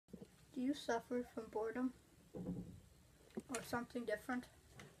Do you suffer from boredom or something different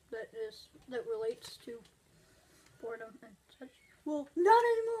that relates to boredom and such? Well, not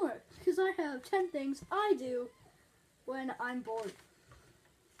anymore, because I have 10 things I do when I'm bored.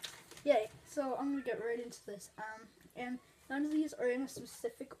 Yay! So I'm gonna get right into this. And none of these are in a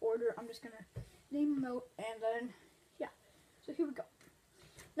specific order. I'm just gonna name them out, and then yeah. So here we go.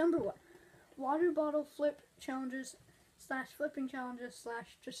 Number 1, water bottle flip challenges / flipping challenges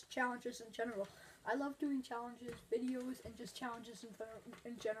 / just challenges in general. I love doing challenges, videos, and just challenges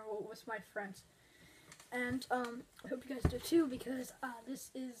in general with my friends. And I hope you guys do too, because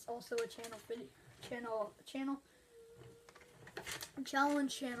this is also a challenge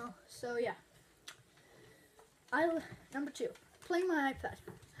channel. So yeah. Number 2, playing my iPad.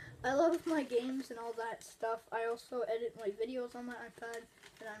 I love my games and all that stuff. I also edit my videos on my iPad,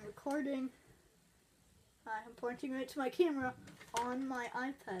 and I'm recording. I'm pointing right to my camera on my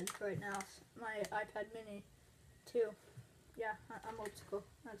iPad right now. My iPad mini too. Yeah, I'm old school.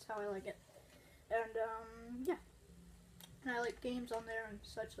 That's how I like it. And yeah. And I like games on there and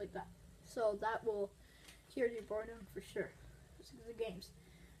such like that. So that will cure your boredom for sure. The games.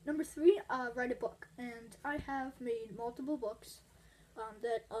 Number 3, write a book. And I have made multiple books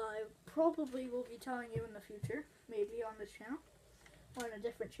that I probably will be telling you in the future. Maybe on this channel. Or on a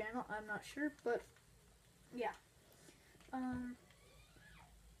different channel. I'm not sure. But yeah.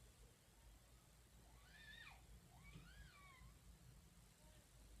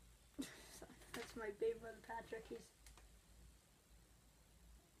 That's my baby brother Patrick. He's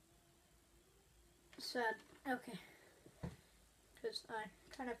sad. Okay. Because I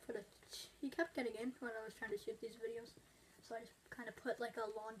kind of he kept getting in when I was trying to shoot these videos. So I just kind of put like a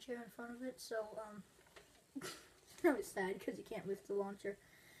lawn chair in front of it. So, now it's sad because you can't lift the lawn chair.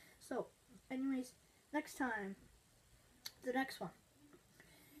 So, anyways, next time. The next one.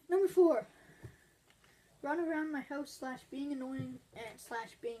 Number 4. Run around my house / being annoying and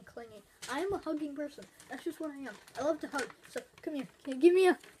 / being clingy. I am a hugging person. That's just what I am. I love to hug. So come here. Can you give me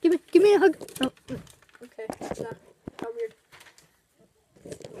a hug? Oh, okay. That's not weird.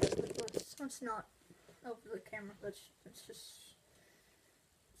 Let's not over the camera. It's just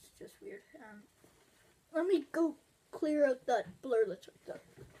weird. Let me go clear out that blur that's right there.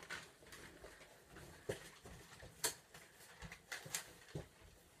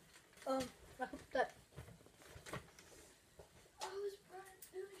 I hope that. I was running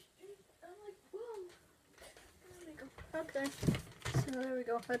through the street. I'm like, whoa. There we go. Okay. So there we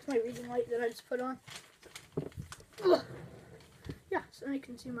go. That's my reading light that I just put on. Ugh. Yeah, so now you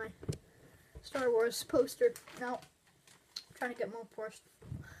can see my Star Wars poster. Now, I'm trying to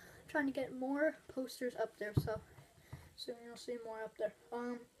get more posters up there, so soon you'll see more up there.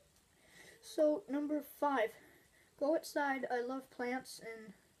 So number 5, go outside. I love plants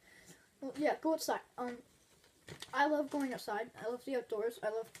and well, yeah, go outside. I love going outside. I love the outdoors. I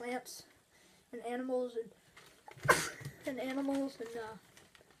love plants and animals and animals and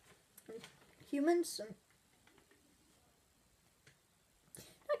humans. And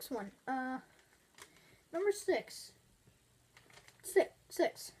next one, number 6.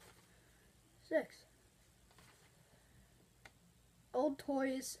 Six. Old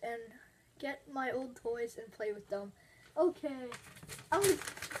toys and get my old toys and play with them. Okay, I'm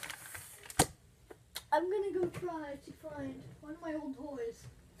gonna go try to find one of my old toys,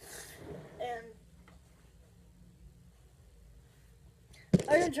 and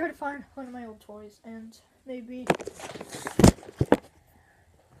I'm gonna try to find one of my old toys, and maybe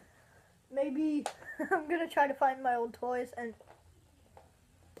I'm gonna try to find my old toys, and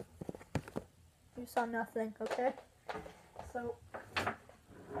you saw nothing, okay? So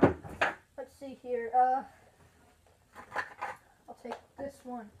let's see here. I'll take this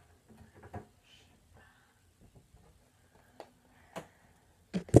one.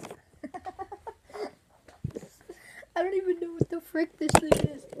 I don't even know what the frick this thing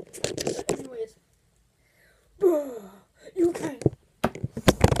is. But anyways.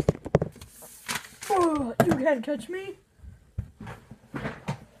 You can't touch me.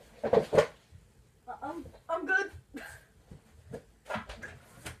 I'm good.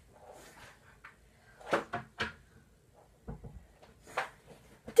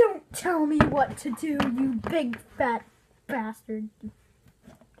 Don't tell me what to do, you big fat bastard.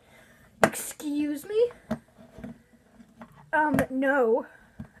 Excuse me? No.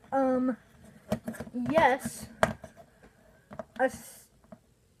 Yes.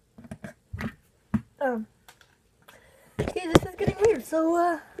 Okay, this is getting weird,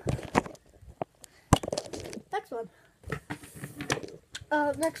 so, next one.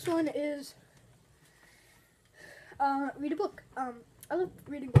 Next one is, read a book. I love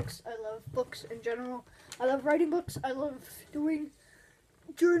reading books. I love books in general. I love writing books. I love doing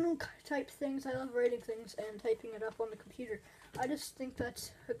journal type things. I love writing things and typing it up on the computer. I just think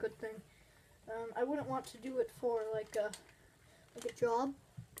that's a good thing. I wouldn't want to do it for like a job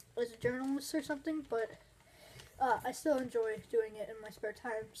as a journalist or something, but I still enjoy doing it in my spare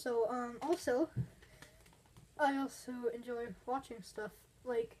time. So also, I also enjoy watching stuff.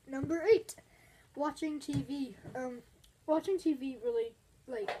 Like number 8, watching TV. Watching TV really,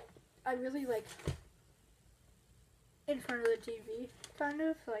 like, I really like in front of the TV, kind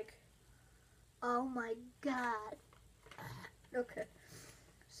of, like, oh my god. Okay,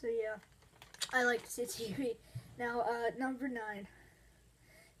 so yeah, I like to see TV. Now, number 9,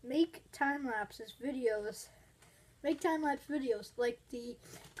 make time-lapses videos. Make time-lapse videos, like the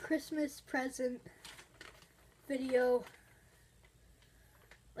Christmas present video,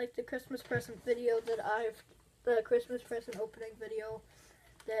 like the Christmas present video that the Christmas present opening video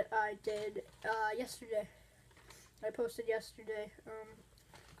that I did yesterday. I posted yesterday.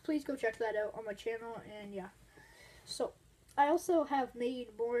 Please go check that out on my channel, and yeah. So, I also have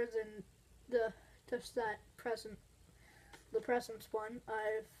made more than just that present, the presents one.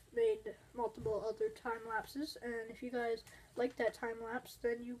 I've made multiple other time lapses, and if you guys like that time lapse,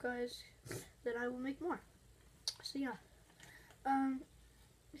 then I will make more. So yeah,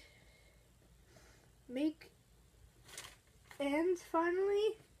 and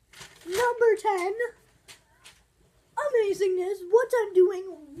finally, number 10, amazingness, what I'm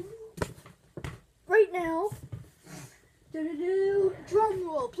doing right now. Drum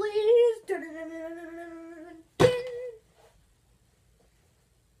roll, please.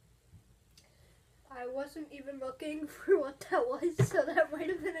 I wasn't even looking for what that was, so that might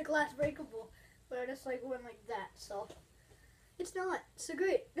have been a glass breakable, but I just like went like that, so it's not so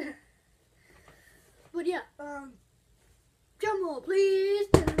great. But yeah, drum roll, please.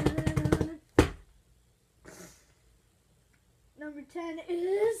 Number 10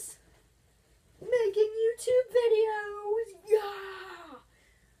 is making YouTube videos. Yeah!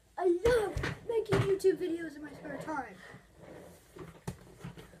 I love making YouTube videos in my spare time.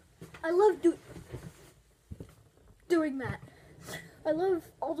 I love doing that. I love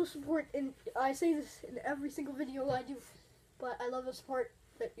all the support, and I say this in every single video I do, but I love the support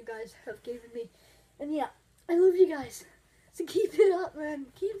that you guys have given me. And yeah, I love you guys. So keep it up, man.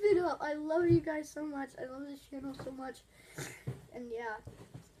 Keep it up. I love you guys so much. I love this channel so much. And yeah,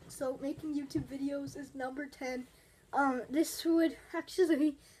 so making YouTube videos is number 10. This would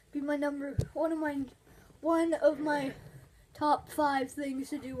actually be my one of my top 5 things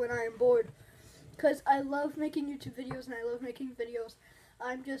to do when I am bored. Because I love making YouTube videos, and I love making videos.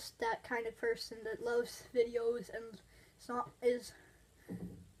 I'm just that kind of person that loves videos and is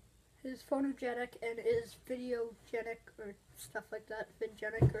photogenic and is videogenic or stuff like that,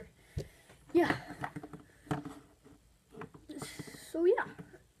 vidgenic, or yeah. So yeah,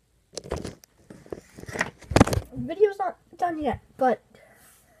 video's not done yet, but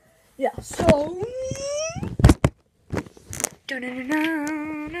yeah. So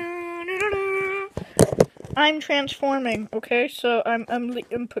I'm transforming. Okay, so I'm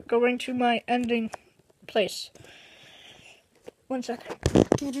going to my ending place. 1 second.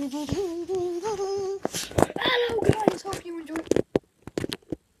 Hello guys, hope you enjoyed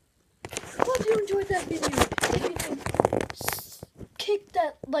that video. If you can kick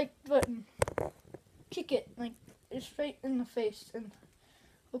that like button. Kick it like straight in the face, and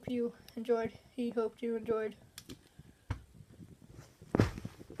hope you enjoyed. He hoped you enjoyed.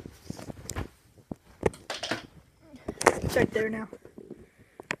 It's right there now.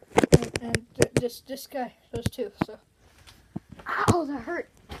 And this guy, those two, so. Ow, that hurt.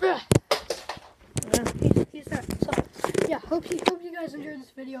 Yeah, he's that. So, yeah, hope you guys enjoyed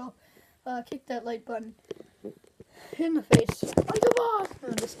this video. Kick that like button in the face. On the boss! No,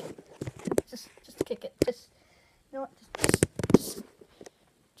 just kick it. You know what?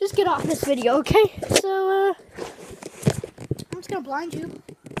 Just get off this video, okay? So, I'm just gonna blind you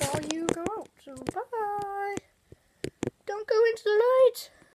while you go out. So, bye. Don't go into the light.